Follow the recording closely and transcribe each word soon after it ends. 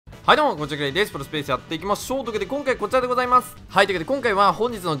はいどうも、こちらです。プロスペースやっていきましょう。というわけで今回こちらでございます。はい、というわけで今回は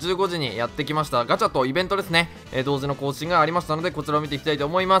本日の15時にやってきましたガチャとイベントですね。同時の更新がありましたので、こちらを見ていきたいと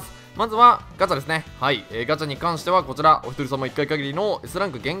思います。まずはガチャですね。はい、ガチャに関してはこちら、お一人様1回限りの S ラ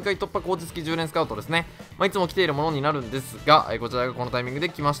ンク限界突破コーチ付き10連スカウトですね。いつも来ているものになるんですが、こちらがこのタイミングで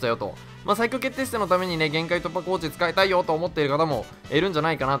来ましたよと。最強決定戦のためにね、限界突破コーチ使いたいよと思っている方もいるんじゃ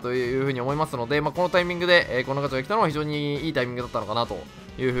ないかなというふうに思いますので、このタイミングで、このガチャが来たのは非常にいいタイミングだったのかなと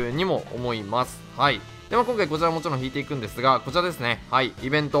いうふうにも思います。はい。で、今回こちらもちろん引いていくんですが、こちらですね。はい。イ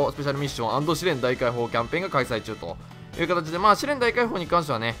ベント、スペシャルミッション&試練大解放キャンペーンが開催中という形で、試練大解放に関し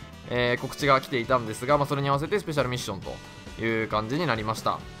てはね、告知が来ていたんですが、それに合わせてスペシャルミッションという感じになりまし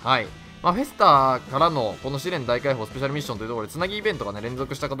た。はい。フェスタからのこの試練大解放スペシャルミッションというところでつなぎイベントがね連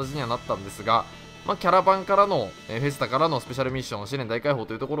続した形にはなったんですが、キャラバンからの、フェスタからのスペシャルミッション試練大解放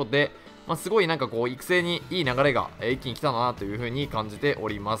というところで、すごいなんかこう育成にいい流れが、一気に来たなというふうに感じてお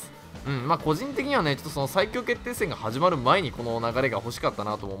ります。個人的にはねちょっとその最強決定戦が始まる前にこの流れが欲しかった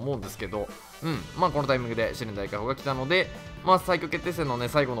なとも思うんですけど、このタイミングで試練大解放が来たので、最強決定戦のね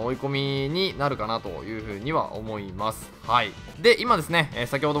最後の追い込みになるかなというふうには思います。はい。で今ですね、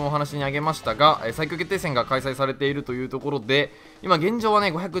先ほどもお話にあげましたが、最強決定戦が開催されているというところで、今現状はね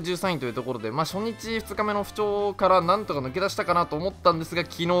513位というところで、初日2日目の不調からなんとか抜け出したかなと思ったんですが、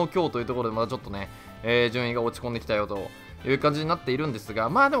昨日今日というところでまたちょっとね、順位が落ち込んできたよという感じになっているんですが、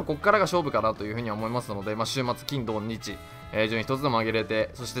でもここからが勝負かなというふうには思いますので、週末金土日、順位一つでも上げれて、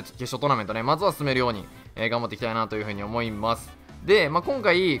そして決勝トーナメントねまずは進めるように、頑張っていきたいなというふうに思います。で、今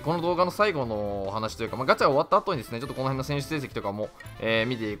回この動画の最後のお話というか、ガチャ終わった後にですねちょっとこの辺の選手成績とかも、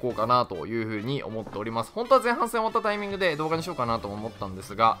見ていこうかなというふうに思っております。本当は前半戦終わったタイミングで動画にしようかなと思ったんで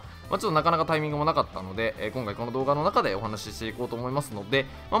すが、ちょっとなかなかタイミングもなかったので、今回この動画の中でお話ししていこうと思いますので、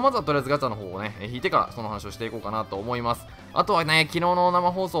まずはとりあえずガチャの方をね引いてからその話をしていこうかなと思います。あとはね、昨日の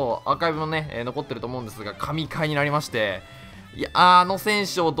生放送アーカイブもね、残ってると思うんですが、神回になりまして、いや、あの選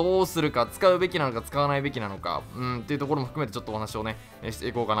手をどうするか、使うべきなのか使わないべきなのか、っていうところも含めてちょっとお話をねして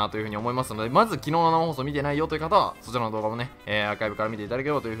いこうかなというふうに思いますので、まず昨日の生放送見てないよという方はそちらの動画もね、アーカイブから見ていただけ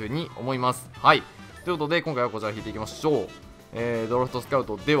ればというふうに思います。はい。ということで今回はこちら引いていきましょう。ドラフトスカウ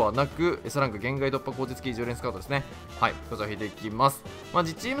トではなく S ランク限界突破コーチ付き10連スカウトですね。はい、こちら引いていきます。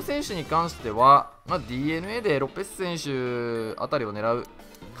自チーム選手に関しては、DNA でロペス選手あたりを狙う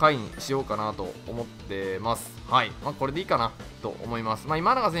回にしようかなと思ってます。はい、これでいいかなと思います。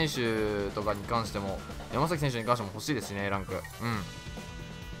今永選手とかに関しても山崎選手に関しても欲しいですしね、ランク。ち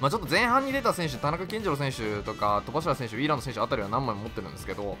ょっと前半に出た選手、田中健次郎選手とか戸柱選手、ウィーランド選手あたりは何枚も持ってるんです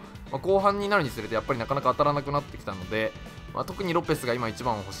けど、後半になるにつれてやっぱりなかなか当たらなくなってきたので、特にロペスが今一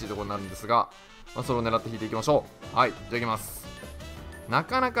番欲しいところになるんですが、それを狙って引いていきましょう。はい、じゃあいきます。な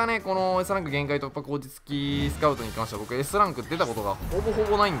かなかね、この S ランク限界突破コーチ付きスカウトに関しては僕 S ランク出たことがほぼほ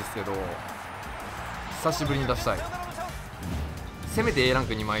ぼないんですけど、久しぶりに出したい。せめて A ラン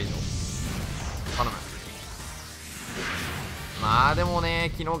ク2枚以上頼む。でも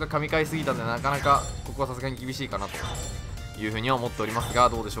ね、昨日が神回すぎたんでなかなかここはさすがに厳しいかなというふうには思っておりますが、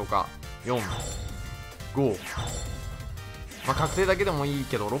どうでしょうか。4、5、確定だけでもいい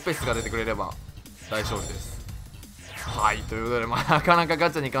けどロペスが出てくれれば大勝利です。はい、ということで、なかなかガ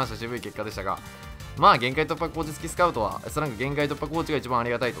チャに関しては渋い結果でしたが、限界突破コーチ付きスカウトは S ランク限界突破コーチが一番あ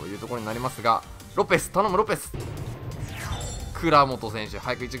りがたいというところになりますが、ロペス頼む。ロペス、倉本選手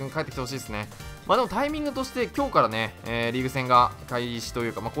早く一軍帰ってきてほしいですね。でもタイミングとして今日からね、リーグ戦が開始とい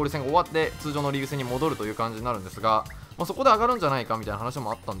うか、交流戦が終わって通常のリーグ戦に戻るという感じになるんですが、そこで上がるんじゃないかみたいな話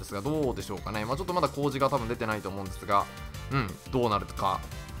もあったんですが、どうでしょうかね。ちょっとまだ工事が多分出てないと思うんですが、どうなるか。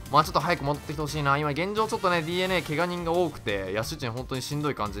ちょっと早く戻ってきてほしいな。今現状ちょっとね DNA 怪我人が多くて野手陣本当にしんど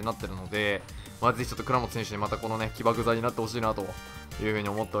い感じになってるので、ぜひちょっと倉本選手にまたこのね起爆剤になってほしいなというふうに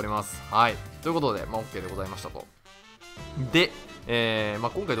思っております。はい、ということでOK でございましたと。で、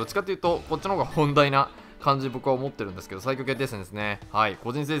今回どっちかというとこっちの方が本題な感じ僕は思ってるんですけど、最強決定戦ですね。はい、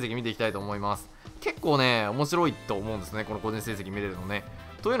個人成績見ていきたいと思います。結構ね面白いと思うんですね、この個人成績見れるのね。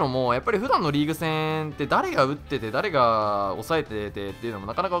というのもやっぱり普段のリーグ戦って誰が打ってて誰が抑えててっていうのも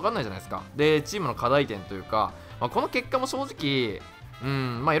なかなか分かんないじゃないですか。でチームの課題点というか、この結果も正直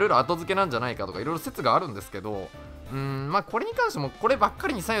いろいろ後付けなんじゃないかとかいろいろ説があるんですけど、これに関してもこればっか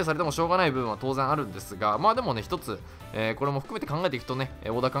りに左右されてもしょうがない部分は当然あるんですが、でもね一つ、これも含めて考えていくとね、オ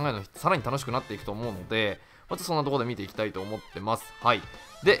ーダー考えるのさらに楽しくなっていくと思うので、ちょっとそんなところで見ていきたいと思ってます。はい。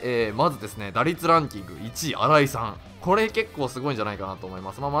で、まずですね、打率ランキング1位、新井さん。これ結構すごいんじゃないかなと思い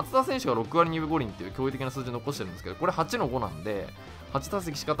ます。松田選手が6割2分5厘っていう驚異的な数字を残してるんですけど、これ8の5なんで、8打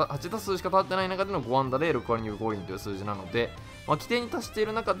数しか立ってない中での5安打で6割2分5厘という数字なので、規定に達してい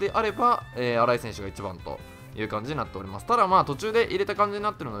る中であれば、新井選手が一番という感じになっております。ただまあ途中で入れた感じに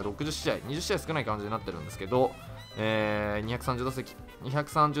なってるので60試合、20試合少ない感じになってるんですけど、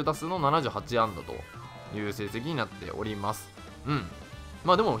230打数の78安打という成績になっております。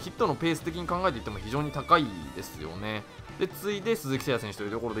まあでもヒットのペース的に考えていっても非常に高いですよね。で、次いで鈴木誠也選手とい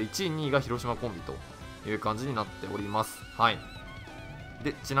うところで1位、2位が広島コンビという感じになっております。はい。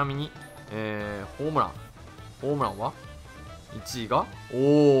で、ちなみに、ホームランは1位が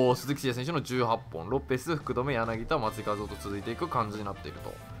鈴木誠也選手の18本、ロペス、福留、柳田、松井稼頭と続いていく感じになっている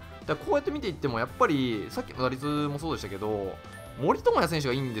と。で、こうやって見ていってもやっぱりさっきの打率もそうでしたけど、森友哉選手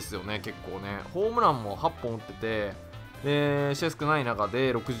がいいんですよね。結構ね、ホームランも8本打ってて、で試合少ない中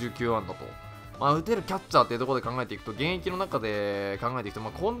で69安打と、打てるキャッチャーっていうところで考えていくと、現役の中で考えていく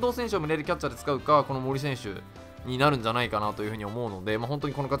と、近藤選手を見れるキャッチャーで使うか、この森選手になるんじゃないかなというふうに思うので、本当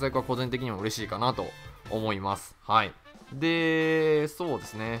にこの活躍は個人的にも嬉しいかなと思います。はい。で、そうで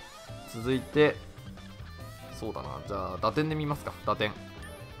すね。続いて、そうだな。じゃあ、打点で見ますか。打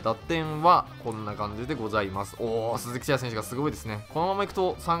点はこんな感じでございます。鈴木誠也選手がすごいですね。このままいく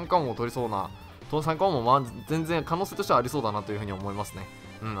と三冠王を取りそうな、三冠王も全然可能性としてはありそうだなというふうに思いますね。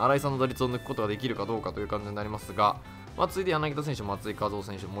新井さんの打率を抜くことができるかどうかという感じになりますが、次いで柳田選手、松井稼頭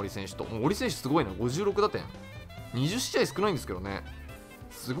選手、森選手と、森選手すごいな、56打点。20試合少ないんですけどね。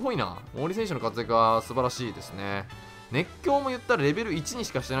すごいな。森選手の活躍は素晴らしいですね。熱狂も言ったらレベル1に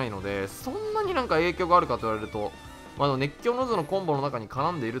しかしてないので、そんなになんか影響があるかと言われると、熱狂の図のコンボの中に絡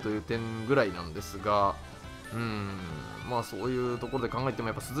んでいるという点ぐらいなんですが、そういうところで考えても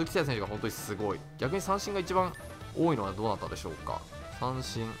やっぱ鈴木誠也選手が本当にすごい。逆に三振が一番多いのはどうなったでしょうか。三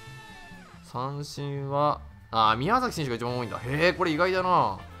振は宮崎選手が一番多いんだ。へえ、これ意外だ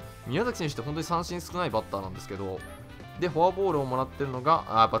な。宮崎選手って本当に三振少ないバッターなんですけど、でフォアボールをもらってるのが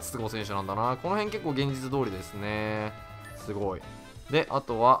やっぱ筒香選手なんだな。この辺結構現実通りですね。すごい。で、あ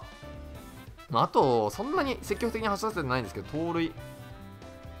とはそんなに積極的に走らせてないんですけど、盗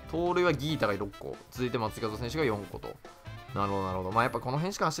塁はギータが6個、続いて松井稼頭選手が4個と。なるほどなるほど。やっぱこの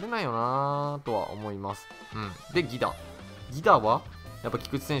辺しか走れないよなとは思います。で、ギダはやっぱ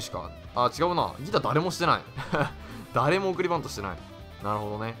菊池選手か。違うな。ギダ誰もしてない誰も送りバントしてない。なる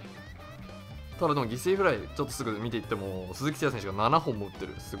ほどね。ただでも犠牲フライちょっとすぐ見ていっても鈴木誠也選手が7本も打って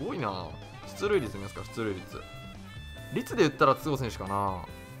る。すごいな。出塁率見ますか。出塁率で言ったら筒香選手かな。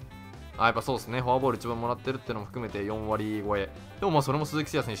やっぱそうですね。フォアボール一番もらってるっていうのも含めて4割超え。でもそれも鈴木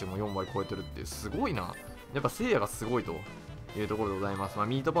誠也選手も4割超えてるってすごいな。やっぱ誠也がすごいというところでございます。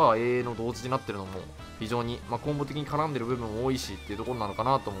ミートパワー A の同時になってるのも非常に、コンボ的に絡んでる部分も多いしっていうところなのか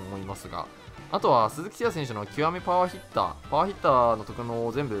なとも思いますが、あとは鈴木誠也選手の極めパワーヒッターの特能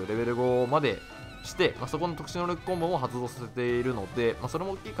を全部レベル5までして、そこの特殊能力コンボも発動させているので、それ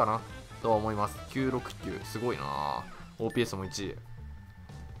も大きいかなとは思います。969すごいな。 OPS も1位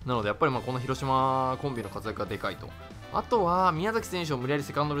なので、やっぱりこの広島コンビの活躍がでかいと。あとは宮崎選手を無理やり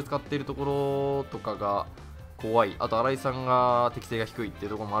セカンドで使っているところとかが怖い。あと新井さんが適性が低いってい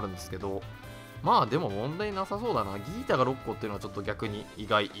うところもあるんですけど、でも問題なさそうだな。ギータが6個っていうのはちょっと逆に意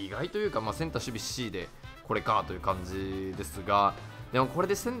外というか、センター守備 C でこれかという感じですが、でもこれ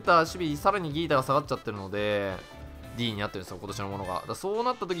でセンター守備さらにギータが下がっちゃってるので D になってるんですよ、今年のものが。そう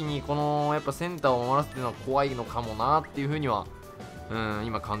なった時にこのやっぱセンターを守らせてるのは怖いのかもなっていうふうには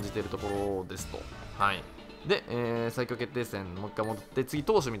今感じているところですと。はい。で、最強決定戦もう一回戻って次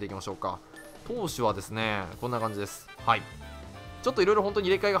投手見ていきましょうか。投手はですね、こんな感じです。はい。ちょっといろいろ本当に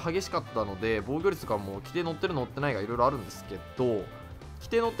入れ替えが激しかったので、防御率とかも規定乗ってる乗ってないがいろいろあるんですけど、規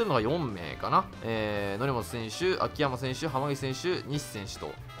定乗ってるのが4名かな。則本選手、秋山選手、浜口選手、西選手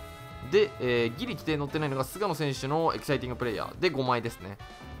と。で、ギリ規定乗ってないのが菅野選手のエキサイティングプレイヤーで5枚ですね。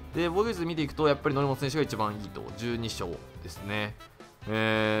で、防御率見ていくと、やっぱり則本選手が一番いいと、12勝ですね。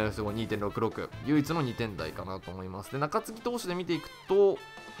すごい 2.66、唯一の2点台かなと思います。で、中継ぎ投手で見ていくと、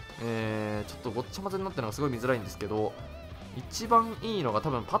ちょっとごっちゃ混ぜになってるのがすごい見づらいんですけど、一番いいのが多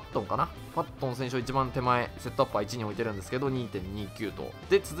分パットンかな。パットン選手を一番手前、セットアッパー1に置いてるんですけど、2.29 と。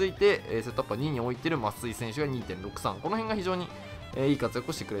で、続いて、セットアッパー2に置いてる増井選手が 2.63。この辺が非常に、いい活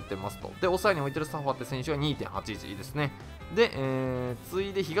躍をしてくれてますと。で、抑えに置いてるサファって選手が 2.81 いいですね。で、次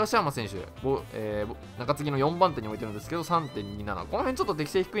いで東山選手、中継ぎの4番手に置いてるんですけど、3.27。この辺ちょっと適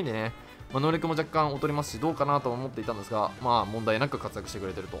性低いんでね、能力も若干劣りますし、どうかなと思っていたんですが、問題なく活躍してく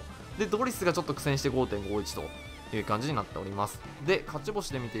れてると。で、ドリスがちょっと苦戦して 5.51 という感じになっております。で、勝ち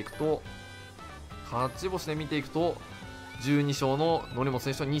星で見ていくと、12勝の則本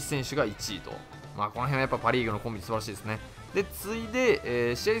選手と西選手が1位と。この辺はやっぱパ・リーグのコンビ素晴らしいですね。で、次い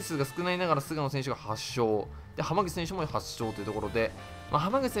で、試合数が少ないながら菅野選手が8勝。で、浜口選手も8勝というところで、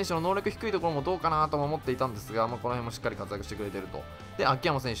浜口選手の能力低いところもどうかなとも思っていたんですが、この辺もしっかり活躍してくれていると。で、秋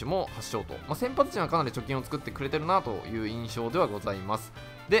山選手も8勝と、先発陣はかなり貯金を作ってくれてるなという印象ではございます。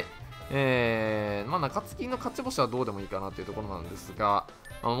で、中継ぎの勝ち星はどうでもいいかなというところなんですが、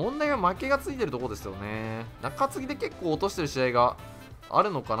問題は負けがついてるところですよね。中継ぎで結構落としてる試合がある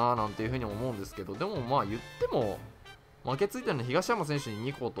のかななんていうふうに思うんですけど、でも言っても負けついてるのは東山選手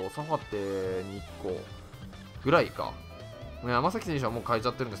に2個とサファテに1個ぐらいか。山崎選手はもう変えちゃ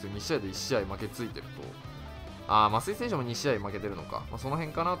ってるんですけど、2試合で1試合負けついてると。増井選手も2試合負けてるのか。その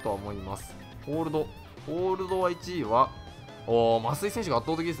辺かなとは思います。ホールドは1位は、増井選手が圧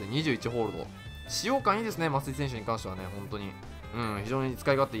倒的ですね。21ホールド。使用感いいですね、増井選手に関してはね、本当に。非常に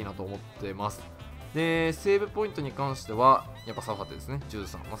使い勝手いいなと思ってます。で、セーブポイントに関しては、やっぱサファテですね、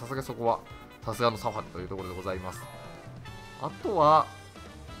13。さすがそこは、さすがのサファテというところでございます。あとは、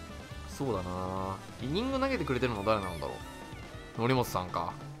そうだな、イニング投げてくれてるの誰なんだろう。則本さん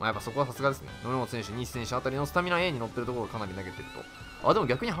か。やっぱそこはさすがですね。則本選手、西選手あたりのスタミナ A に乗ってるところがかなり投げてると。でも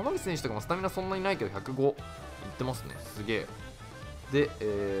逆に浜口選手とかもスタミナそんなにないけど105いってますね。すげえ。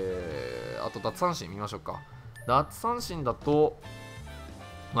で、あと奪三振見ましょうか。奪三振だと、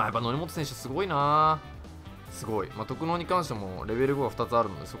やっぱ則本選手すごいな。すごい。特能に関してもレベル5が2つある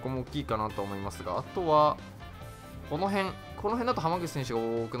ので、そこも大きいかなと思いますが、あとは、この辺だと浜口選手が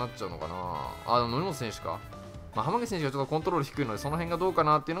多くなっちゃうのかな。でも則本選手か。浜口選手がちょっとコントロール低いので、その辺がどうか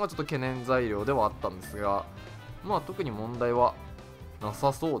なっていうのがちょっと懸念材料ではあったんですが、特に問題はな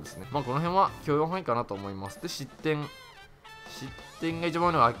さそうですね。この辺は許容範囲かなと思います。で、失点が一番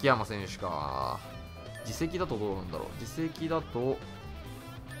多いのは秋山選手か。実績だとどうなんだろう。実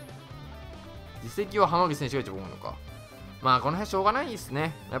績は浜口選手が一番多いのか。この辺しょうがないです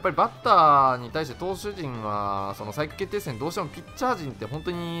ね。やっぱりバッターに対して投手陣は、その最強決定戦どうしてもピッチャー陣って本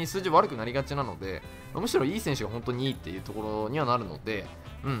当に数字悪くなりがちなので、むしろいい選手が本当にいいっていうところにはなるので、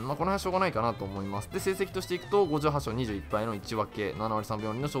この辺はしょうがないかなと思います。で、成績としていくと、58勝21敗の1分け、7割3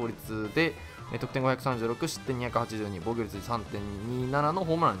分4厘の勝率で、得点536、失点282、防御率 3.27 の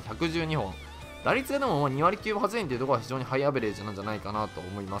ホームラン112本。打率がでも2割9分8厘というところは非常にハイアベレージなんじゃないかなと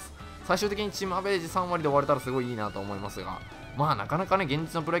思います。最終的にチームアベレージ3割で終われたらすごいいいなと思いますが、なかなかね、現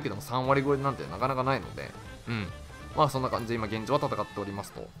実のプロ野球でも3割超えなんてなかなかないので、そんな感じで今現状は戦っておりま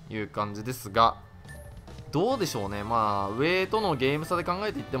すという感じですが、どうでしょうね。上とのゲーム差で考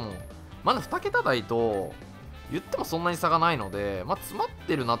えていっても、まだ2桁台と言ってもそんなに差がないので、詰まっ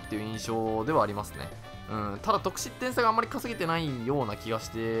てるなっていう印象ではありますね。ただ得失点差があんまり稼げてないような気がし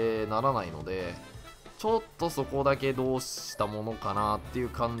てならないので、ちょっとそこだけどうしたものかなっていう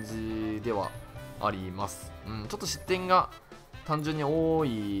感じではあります。ちょっと失点が単純に多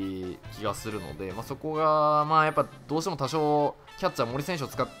い気がするので、そこがやっぱどうしても多少キャッチャー森選手を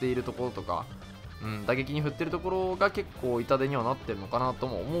使っているところとか、打撃に振ってるところが結構痛手にはなってるのかなと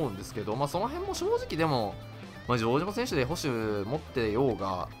も思うんですけど、その辺も正直でも、城島選手で保守持ってよう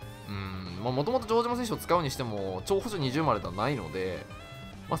が、もともと城島選手を使うにしても超保守20までではないので、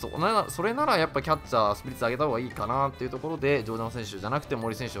それならやっぱキャッチャースピリッツ上げた方がいいかなっていうところで、城島選手じゃなくて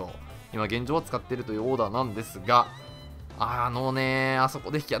森選手を今現状は使っているというオーダーなんですが、あそこ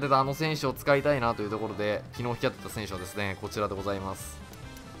で引き当てた選手を使いたいなというところで、昨日引き当てた選手はですね、こちらでございます。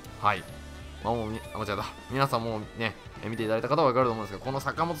はい。間違えた。皆さんもね、見ていただいた方は分かると思うんですが、この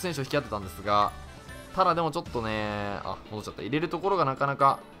坂本選手を引き当てたんですが、ただでもちょっとね、戻っちゃった。入れるところがなかな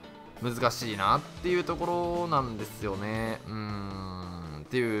か難しいなっていうところなんですよね。っ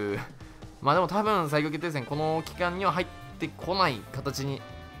ていう。でも多分最強決定戦この期間には入ってこない形に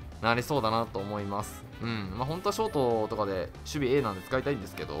なりそうだなと思います。本当はショートとかで守備 A なんで使いたいんで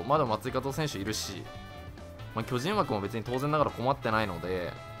すけど、でも松井稼頭選手いるし、巨人枠も別に当然ながら困ってないの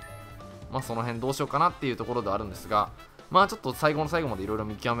で、その辺どうしようかなっていうところではあるんですが、ちょっと最後の最後までいろいろ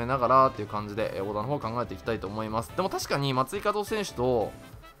見極めながらっていう感じで、オーダーの方を考えていきたいと思います。でも確かに松井稼頭選手と、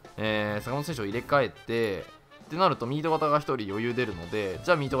坂本選手を入れ替えて、ってなるとミート型が1人余裕出るので、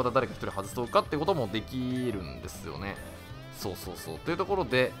じゃあミート型誰か1人外そうかってこともできるんですよね。そう。というところ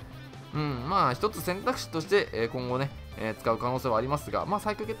で、一つ選択肢として、今後ね、使う可能性はありますが、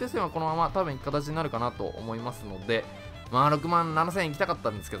最強決定戦はこのまま多分いく形になるかなと思いますので、6万7000円行きたかった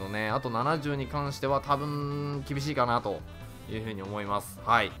んですけどね、あと70に関しては多分厳しいかなというふうに思います。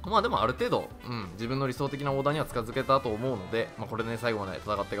はい。でもある程度、自分の理想的なオーダーには近づけたと思うので、これでね、最後まで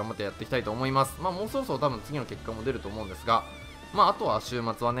戦って頑張ってやっていきたいと思います。もうそろそろ多分次の結果も出ると思うんですが、あとは週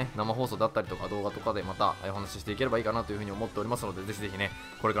末はね、生放送だったりとか動画とかでまたお話ししていければいいかなというふうに思っておりますので、ぜひぜひね、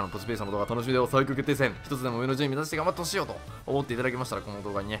これからのプロスペースの動画楽しみで、最強決定戦、一つでも上の順位目指して頑張ってほしいよと思っていただけましたら、この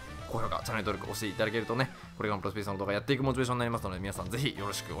動画にね、高評価、チャンネル登録押していただけるとね、これからのプロスペースの動画やっていくモチベーションになりますので、皆さんぜひよ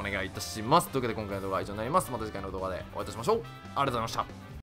ろしくお願いいたします。というわけで今回の動画は以上になります。また次回の動画でお会いいたしましょう。ありがとうございました。